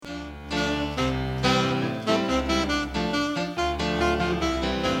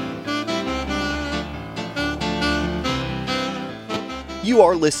You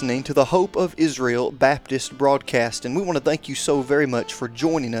are listening to the Hope of Israel Baptist broadcast, and we want to thank you so very much for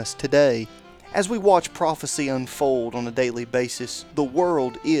joining us today. As we watch prophecy unfold on a daily basis, the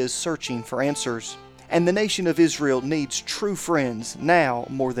world is searching for answers, and the nation of Israel needs true friends now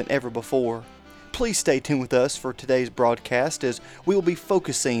more than ever before. Please stay tuned with us for today's broadcast as we will be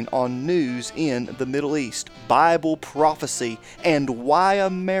focusing on news in the Middle East, Bible prophecy, and why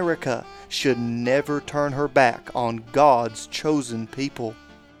America should never turn her back on God's chosen people.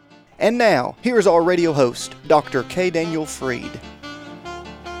 And now, here is our radio host, Dr. K. Daniel Freed.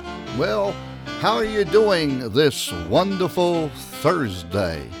 Well, how are you doing this wonderful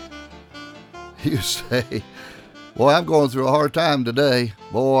Thursday? You say, boy, I'm going through a hard time today.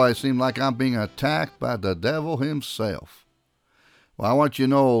 Boy, it seems like I'm being attacked by the devil himself. Well, I want you to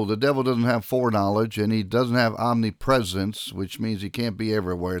know the devil doesn't have foreknowledge, and he doesn't have omnipresence, which means he can't be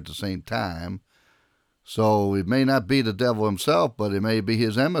everywhere at the same time. So it may not be the devil himself, but it may be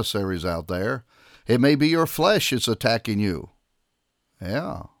his emissaries out there. It may be your flesh that's attacking you.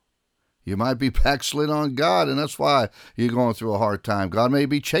 Yeah. You might be backslid on God, and that's why you're going through a hard time. God may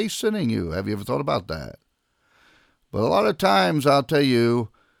be chastening you. Have you ever thought about that? But a lot of times, I'll tell you,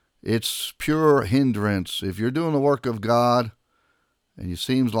 it's pure hindrance. If you're doing the work of God, and it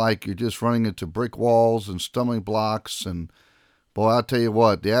seems like you're just running into brick walls and stumbling blocks, and boy, I'll tell you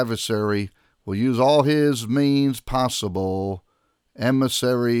what, the adversary will use all his means possible,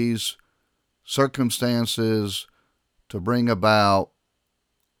 emissaries, circumstances, to bring about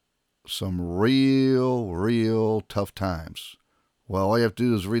some real tough times. Well, all you have to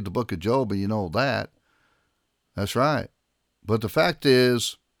do is read the book of Job, and you know that. That's right. But the fact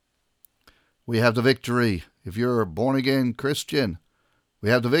is, we have the victory. If you're a born-again Christian, we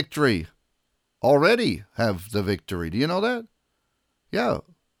have the victory. Already have the victory. Do you know that? Yeah.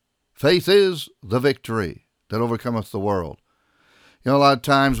 Faith is the victory that overcometh the world. You know, a lot of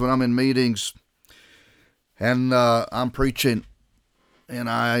times when I'm in meetings and I'm preaching, and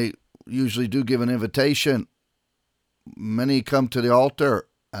I usually do give an invitation, many come to the altar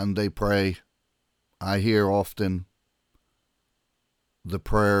and they pray. I hear often the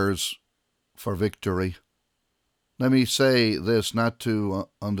prayers for victory. Let me say this, not to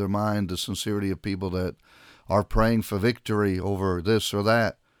undermine the sincerity of people that are praying for victory over this or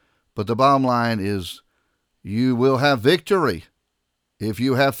that, but the bottom line is you will have victory if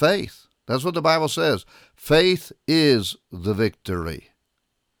you have faith. That's what the Bible says. Faith is the victory.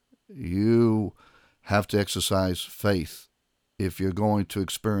 You have to exercise faith if you're going to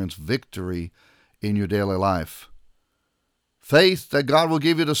experience victory in your daily life. Faith that God will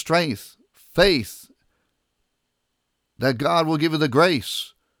give you the strength. Faith that God will give you the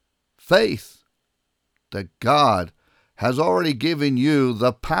grace. Faith that God has already given you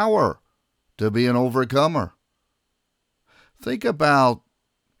the power to be an overcomer. Think about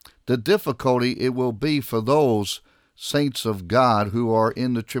the difficulty it will be for those saints of God who are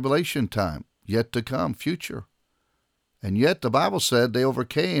in the tribulation time, yet to come, future. And yet the Bible said they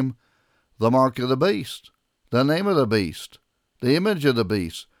overcame the mark of the beast, the name of the beast, the image of the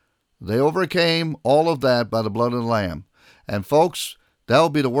beast. They overcame all of that by the blood of the Lamb. And folks, that will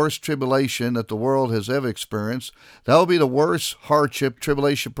be the worst tribulation that the world has ever experienced. That will be the worst hardship,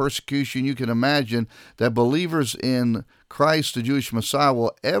 tribulation, persecution you can imagine that believers in Christ, the Jewish Messiah,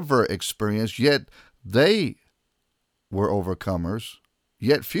 will ever experience. Yet they were overcomers.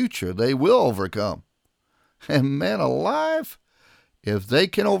 Yet future, they will overcome. And man alive, if they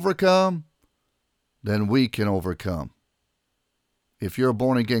can overcome, then we can overcome. If you're a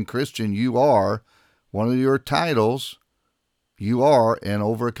born-again Christian, you are, one of your titles, you are an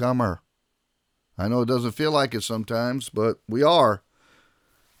overcomer. I know it doesn't feel like it sometimes, but we are.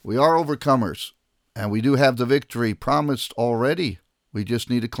 We are overcomers, and we do have the victory promised already. We just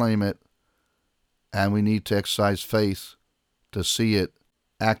need to claim it, and we need to exercise faith to see it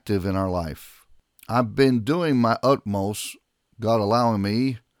active in our life. I've been doing my utmost, God allowing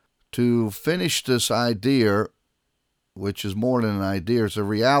me, to finish this idea, which is more than an idea. It's a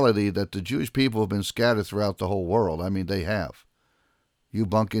reality that the Jewish people have been scattered throughout the whole world. I mean, they have. You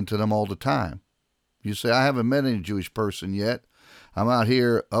bump into them all the time. You say, I haven't met any Jewish person yet. I'm out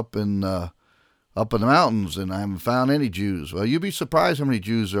here up in the mountains, and I haven't found any Jews. Well, you'd be surprised how many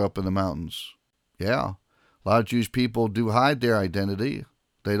Jews are up in the mountains. Yeah, a lot of Jewish people do hide their identity.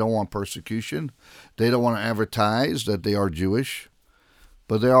 They don't want persecution. They don't want to advertise that they are Jewish.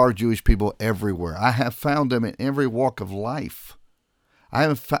 But there are Jewish people everywhere. I have found them in every walk of life. I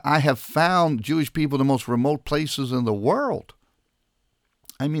have found Jewish people in the most remote places in the world.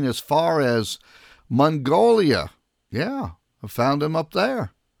 I mean, as far as Mongolia. Yeah, I found them up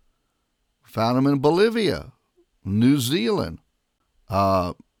there. Found them in Bolivia, New Zealand.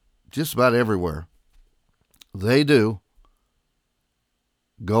 just about everywhere. They do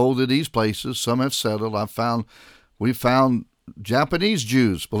go to these places. Some have settled. We found Japanese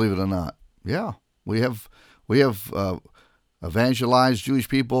Jews, believe it or not. Yeah, we have evangelized Jewish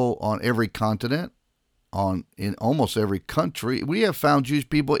people on every continent, in almost every country. We have found Jewish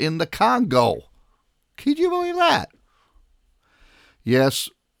people in the Congo. Can you believe that? Yes,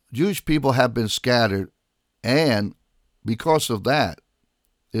 Jewish people have been scattered, and because of that,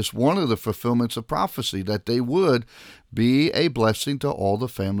 it's one of the fulfillments of prophecy that they would be a blessing to all the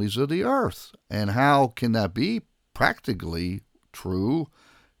families of the earth. And how can that be? Practically true.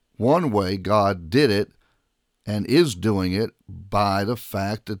 One way God did it and is doing it by the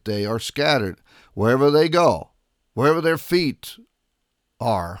fact that they are scattered. Wherever they go, wherever their feet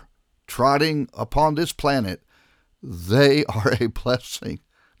are trotting upon this planet, they are a blessing.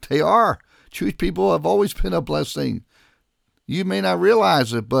 They are. Jewish people have always been a blessing. You may not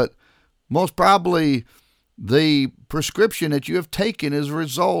realize it, but most probably the prescription that you have taken is a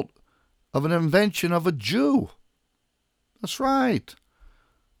result of an invention of a Jew. That's right.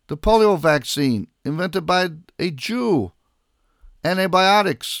 The polio vaccine, invented by a Jew.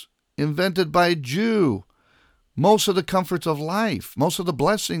 Antibiotics, invented by a Jew. Most of the comforts of life, most of the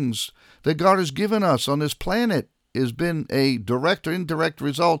blessings that God has given us on this planet has been a direct or indirect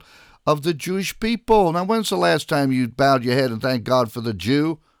result of the Jewish people. Now, when's the last time you bowed your head and thanked God for the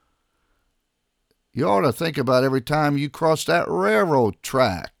Jew? You ought to think about every time you crossed that railroad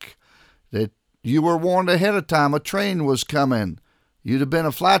track, that you were warned ahead of time a train was coming. You'd have been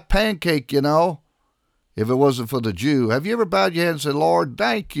a flat pancake, if it wasn't for the Jew. Have you ever bowed your head and said, Lord,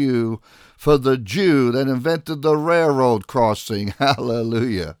 thank you for the Jew that invented the railroad crossing?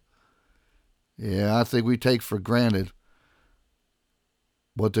 Hallelujah. Yeah, I think we take for granted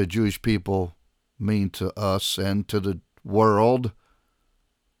what the Jewish people mean to us and to the world.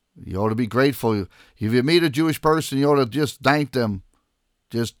 You ought to be grateful. If you meet a Jewish person, you ought to just thank them.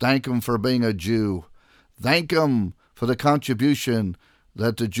 Just thank them for being a Jew. Thank them for the contribution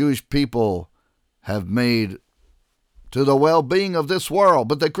that the Jewish people have made to the well-being of this world.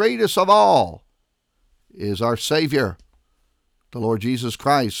 But the greatest of all is our Savior, the Lord Jesus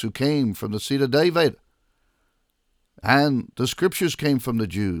Christ, who came from the seed of David. And the scriptures came from the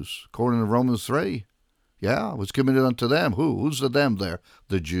Jews, according to Romans 3. Yeah, it was committed unto them. Who's the them there?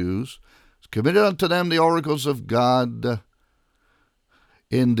 The Jews. It's committed unto them the oracles of God.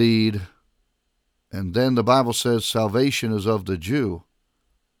 Indeed. And then the Bible says salvation is of the Jew.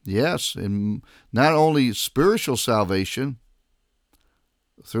 Yes, and not only spiritual salvation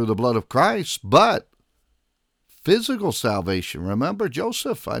through the blood of Christ, but physical salvation. Remember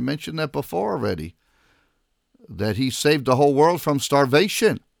Joseph? I mentioned that before already, that he saved the whole world from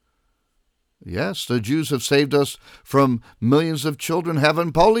starvation. Yes, the Jews have saved us from millions of children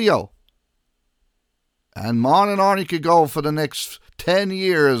having polio. And on you could go for the next 10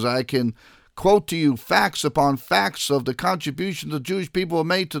 years. I can quote to you facts upon facts of the contribution the Jewish people have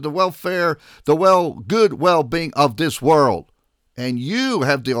made to the welfare, the good well-being of this world. And you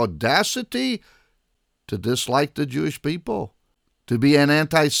have the audacity to dislike the Jewish people, to be an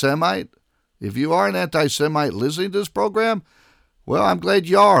anti-Semite. If you are an anti-Semite listening to this program, well, I'm glad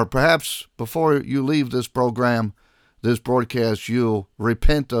you are. Perhaps before you leave this program, this broadcast, you'll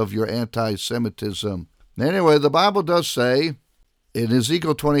repent of your anti-Semitism. Anyway, the Bible does say in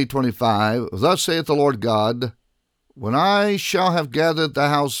Ezekiel 20:25, thus saith the Lord God, when I shall have gathered the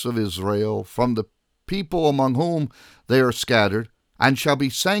house of Israel from the people among whom they are scattered, and shall be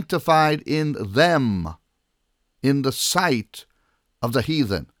sanctified in them, in the sight of the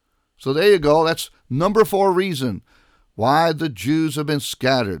heathen. So there you go. That's number 4 reason why the Jews have been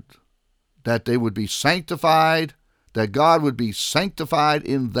scattered, that they would be sanctified, that God would be sanctified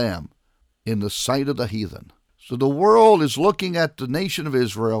in them, in the sight of the heathen. So the world is looking at the nation of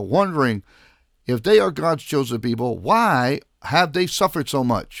Israel, wondering if they are God's chosen people, why have they suffered so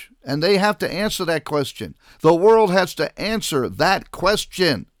much? And they have to answer that question. The world has to answer that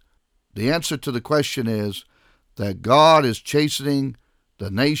question. The answer to the question is that God is chastening the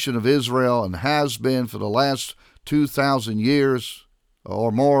nation of Israel and has been for the last 2,000 years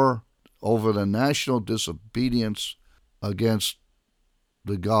or more over the national disobedience against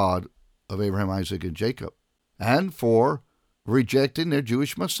the God of Abraham, Isaac, and Jacob, and for rejecting their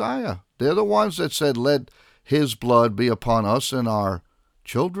Jewish Messiah. They're the ones that said, let his blood be upon us and our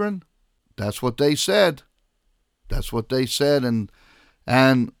children. That's what they said. That's what they said,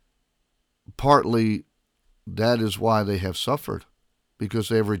 and partly that is why they have suffered, because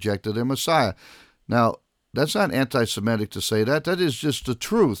they have rejected their Messiah. Now, that's not anti-Semitic to say that. That is just the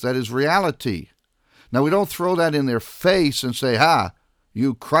truth. That is reality. Now, we don't throw that in their face and say,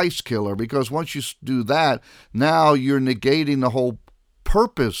 you Christ killer, because once you do that, now you're negating the whole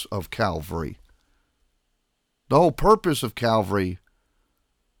purpose of Calvary. The whole purpose of Calvary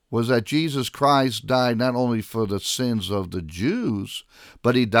was that Jesus Christ died not only for the sins of the Jews,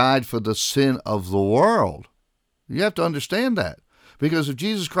 but he died for the sin of the world. You have to understand that. Because if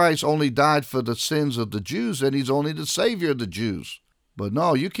Jesus Christ only died for the sins of the Jews, then he's only the Savior of the Jews. But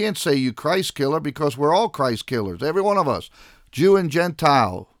no, you can't say you Christ killer, because we're all Christ killers, every one of us. Jew and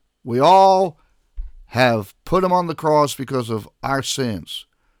Gentile, we all have put him on the cross because of our sins.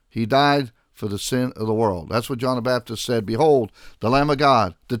 He died for the sin of the world. That's what John the Baptist said. Behold, the Lamb of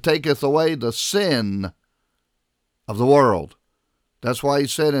God that taketh away the sin of the world. That's why he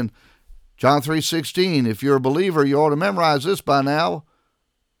said in John 3:16, if you're a believer, you ought to memorize this by now.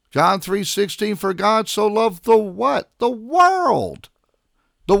 John 3:16, for God so loved the what? The world.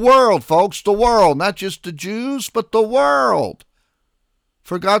 The world, folks, the world. Not just the Jews, but the world.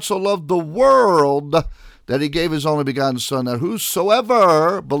 For God so loved the world that he gave his only begotten Son, that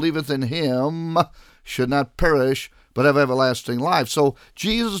whosoever believeth in him should not perish, but have everlasting life. So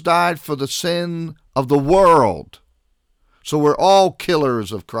Jesus died for the sin of the world. So we're all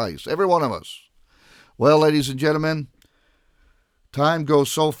killers of Christ, every one of us. Well, ladies and gentlemen, time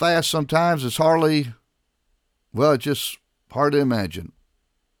goes so fast sometimes it's hardly, well, it's just hard to imagine.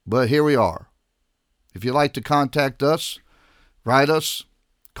 But here we are. If you'd like to contact us, write us,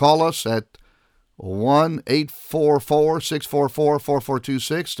 call us at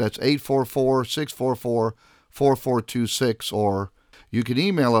 1-844-644-4426. That's 844-644-4426. Or you can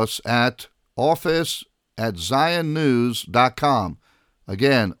email us at office@zionnews.com.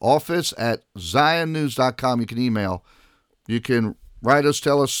 Again, office@zionnews.com. You can email. You can write us,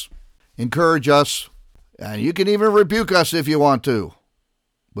 tell us, encourage us, and you can even rebuke us if you want to.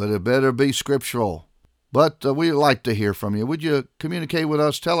 But it better be scriptural. But we'd like to hear from you. Would you communicate with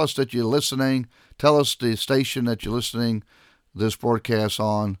us? Tell us that you're listening. Tell us the station that you're listening this broadcast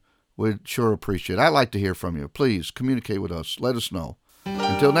on. We'd sure appreciate it. I'd like to hear from you. Please communicate with us. Let us know.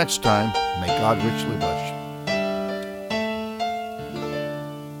 Until next time, may God richly bless you.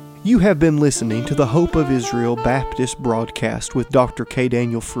 You have been listening to the Hope of Israel Baptist broadcast with Dr. K.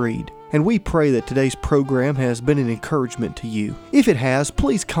 Daniel Fried, and we pray that today's program has been an encouragement to you. If it has,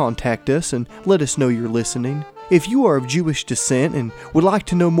 please contact us and let us know you're listening. If you are of Jewish descent and would like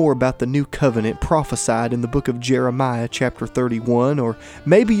to know more about the new covenant prophesied in the book of Jeremiah chapter 31, or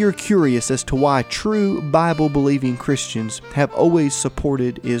maybe you're curious as to why true Bible-believing Christians have always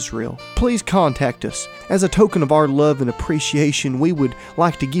supported Israel, please contact us. As a token of our love and appreciation, we would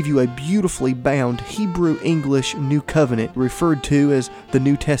like to give you a beautifully bound Hebrew-English New Covenant referred to as the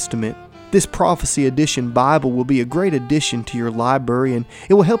New Testament. This Prophecy Edition Bible will be a great addition to your library, and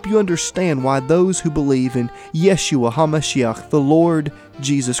it will help you understand why those who believe in Yeshua HaMashiach, the Lord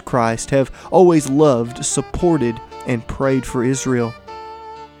Jesus Christ, have always loved, supported, and prayed for Israel.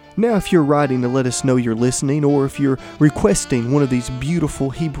 Now, if you're writing to let us know you're listening, or if you're requesting one of these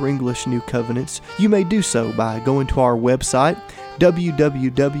beautiful Hebrew-English New Covenants, you may do so by going to our website,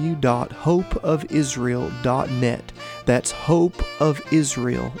 www.hopeofisrael.net. That's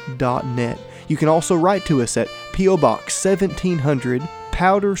hopeofisrael.net. You can also write to us at P.O. Box 1700,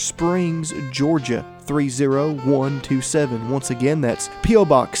 Powder Springs, Georgia 30127. Once again, that's P.O.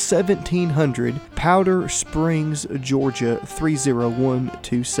 Box 1700, Powder Springs, Georgia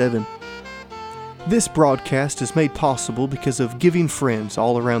 30127. This broadcast is made possible because of giving friends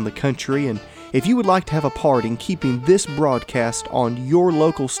all around the country, and if you would like to have a part in keeping this broadcast on your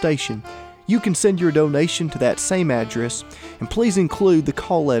local station, you can send your donation to that same address, and please include the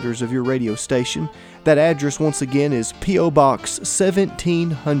call letters of your radio station. That address once again is P.O. Box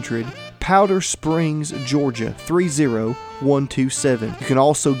 1700, Powder Springs, Georgia 30127. You can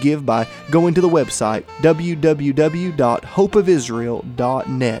also give by going to the website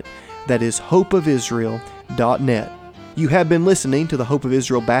www.hopeofisrael.net. That is hopeofisrael.net. You have been listening to the Hope of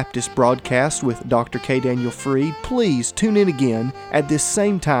Israel Baptist broadcast with Dr. K. Daniel Fried. Please tune in again at this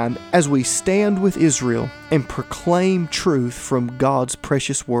same time as we stand with Israel and proclaim truth from God's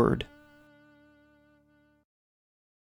precious Word.